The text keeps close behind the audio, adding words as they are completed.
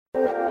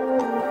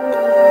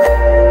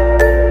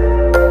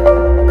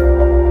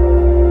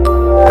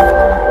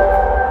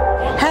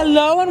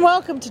Hello and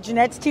welcome to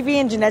Jeanette's TV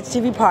and Jeanette's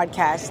TV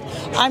Podcast.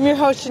 I'm your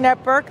host,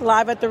 Jeanette Burke,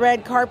 live at the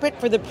red carpet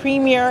for the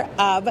premiere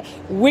of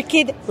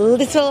Wicked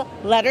Little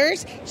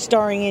Letters,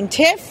 starring in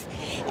TIFF,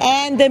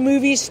 and the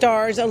movie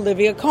stars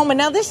Olivia Colman.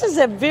 Now, this is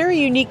a very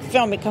unique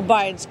film. It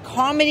combines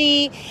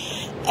comedy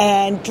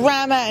and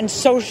drama and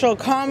social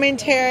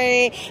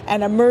commentary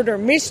and a murder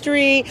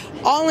mystery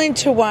all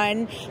into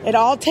one. It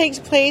all takes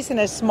place in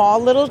a small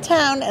little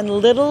town, and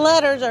little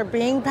letters are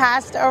being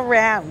passed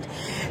around.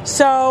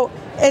 So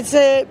it's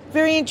a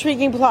very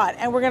intriguing plot,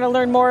 and we're going to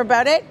learn more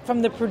about it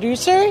from the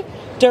producer,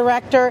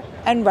 director,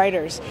 and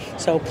writers.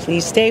 So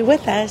please stay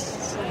with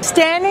us.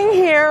 Standing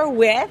here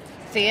with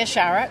Thea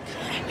Sharrock,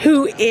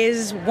 who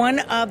is one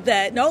of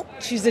the,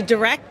 she's the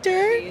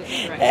director.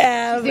 She's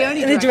the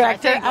only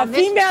director, a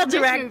female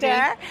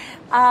director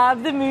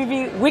of the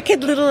movie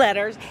Wicked Little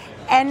Letters.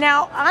 And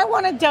now I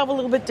want to delve a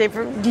little bit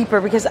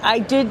deeper because I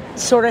did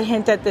sort of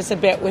hint at this a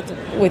bit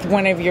with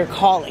one of your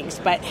colleagues.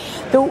 But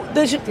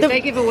did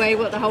they give away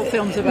what the whole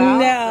film's about?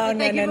 No.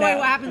 Did they give away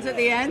what happens at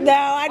the end? No,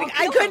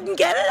 I couldn't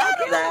get it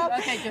out of them.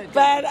 Okay, good.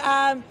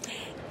 But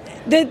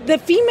the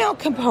female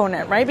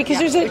component, right? Because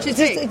it's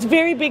a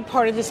very big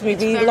part of this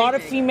movie. A lot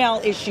of female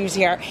issues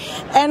here.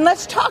 And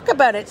let's talk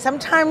about it.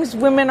 Sometimes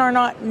women are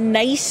not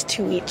nice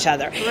to each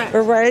other. Correct.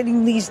 We're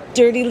writing these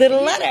dirty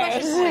little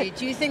letters.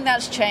 Do you think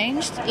that's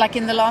changed? Like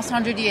in the last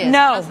 100 years?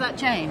 No. Has that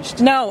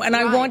changed? No, and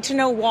Right. I want to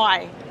know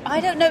why. I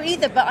don't know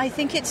either, but I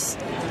think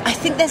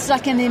there's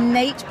like an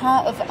innate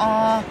part of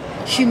our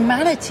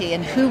humanity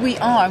and who we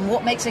are and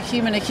what makes a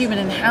human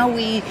and how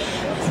we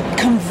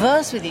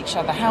converse with each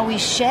other, how we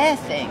share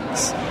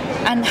things,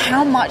 and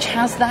how much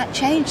has that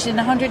changed in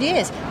 100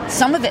 years.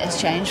 Some of it has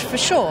changed for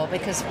sure,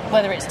 because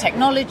whether it's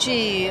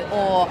technology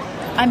or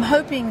I'm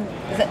hoping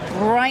that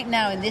right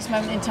now in this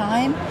moment in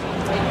time,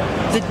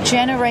 the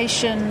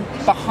generation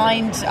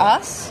behind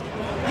us,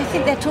 I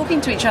think they're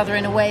talking to each other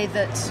in a way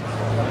that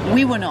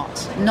we were not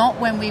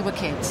when we were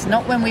kids,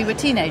 not when we were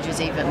teenagers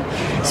even.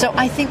 So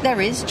I think there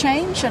is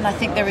change and I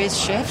think there is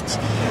shift,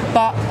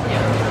 but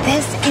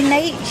there's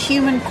innate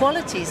human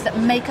qualities that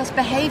make us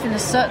behave in a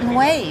certain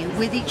way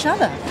with each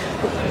other.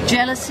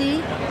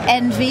 Jealousy,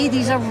 envy,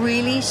 these are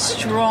really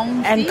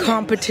strong And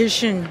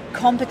feelings.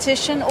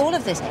 Competition, all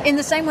of this. In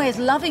the same way as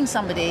loving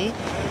somebody,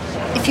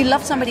 if you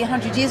loved somebody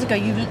 100 years ago,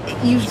 you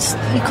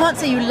can't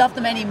say you love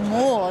them any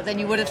more than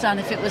you would have done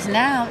if it was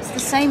now. It's the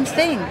same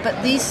thing,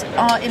 but these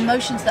are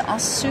emotions that are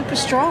super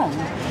strong.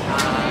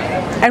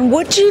 And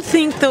what do you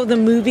think, though, the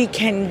movie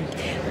can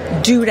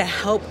do to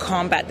help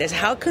combat this?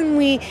 How can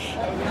we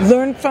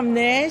learn from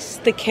this,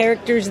 the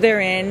characters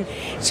they're in,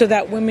 so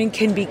that women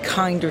can be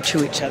kinder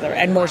to each other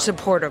and more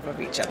supportive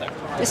of each other?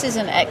 This is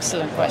an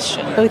excellent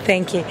question. Oh,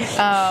 thank you.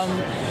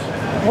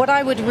 What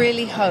I would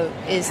really hope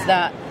is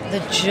that the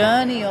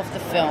journey of the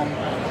film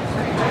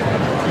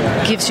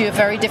gives you a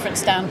very different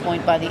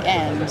standpoint by the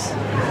end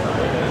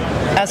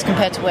as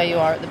compared to where you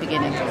are at the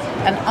beginning.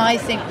 And I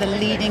think the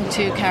leading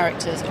two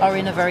characters are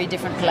in a very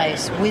different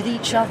place with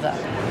each other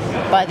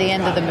by the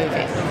end of the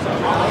movie.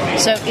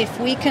 So if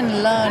we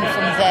can learn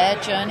from their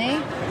journey,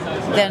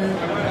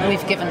 then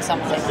we've given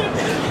something.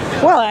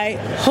 Well, I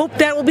hope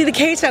that will be the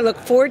case. I look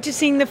forward to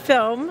seeing the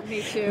film.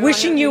 Me too.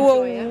 Wishing you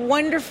a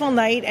wonderful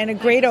night and a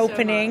great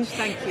opening.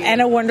 Thank you.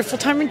 And a wonderful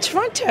time in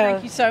Toronto.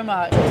 Thank you so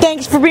much.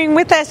 Thanks for being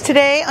with us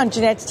today on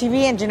Jeanette's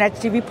TV and Jeanette's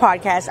TV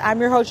Podcast.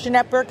 I'm your host,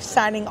 Jeanette Burke,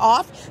 signing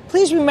off.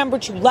 Please remember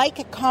to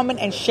like, comment,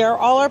 and share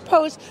all our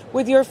posts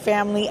with your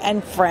family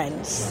and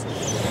friends.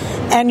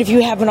 And if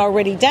you haven't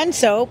already done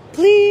so,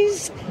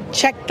 please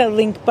check the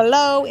link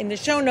below in the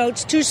show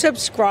notes to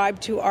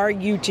subscribe to our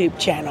YouTube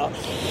channel.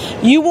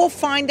 You will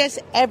find us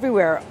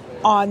everywhere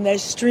on the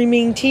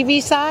streaming TV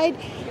side: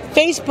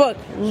 Facebook,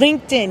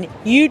 LinkedIn,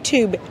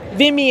 YouTube,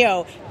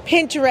 Vimeo,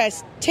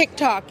 Pinterest,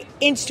 TikTok,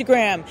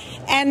 Instagram,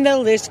 and the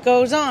list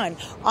goes on.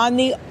 On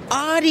the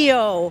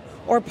audio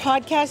or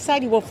podcast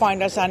side, you will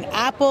find us on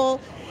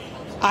Apple,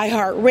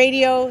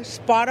 iHeartRadio,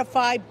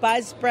 Spotify,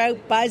 Buzzsprout,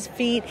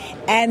 BuzzFeed,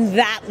 and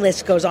that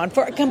list goes on.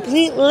 For a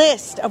complete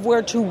list of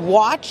where to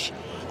watch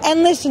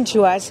and listen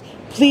to us,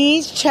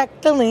 please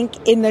check the link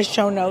in the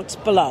show notes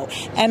below.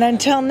 And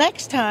until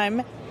next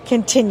time,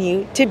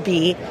 continue to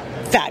be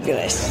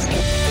fabulous.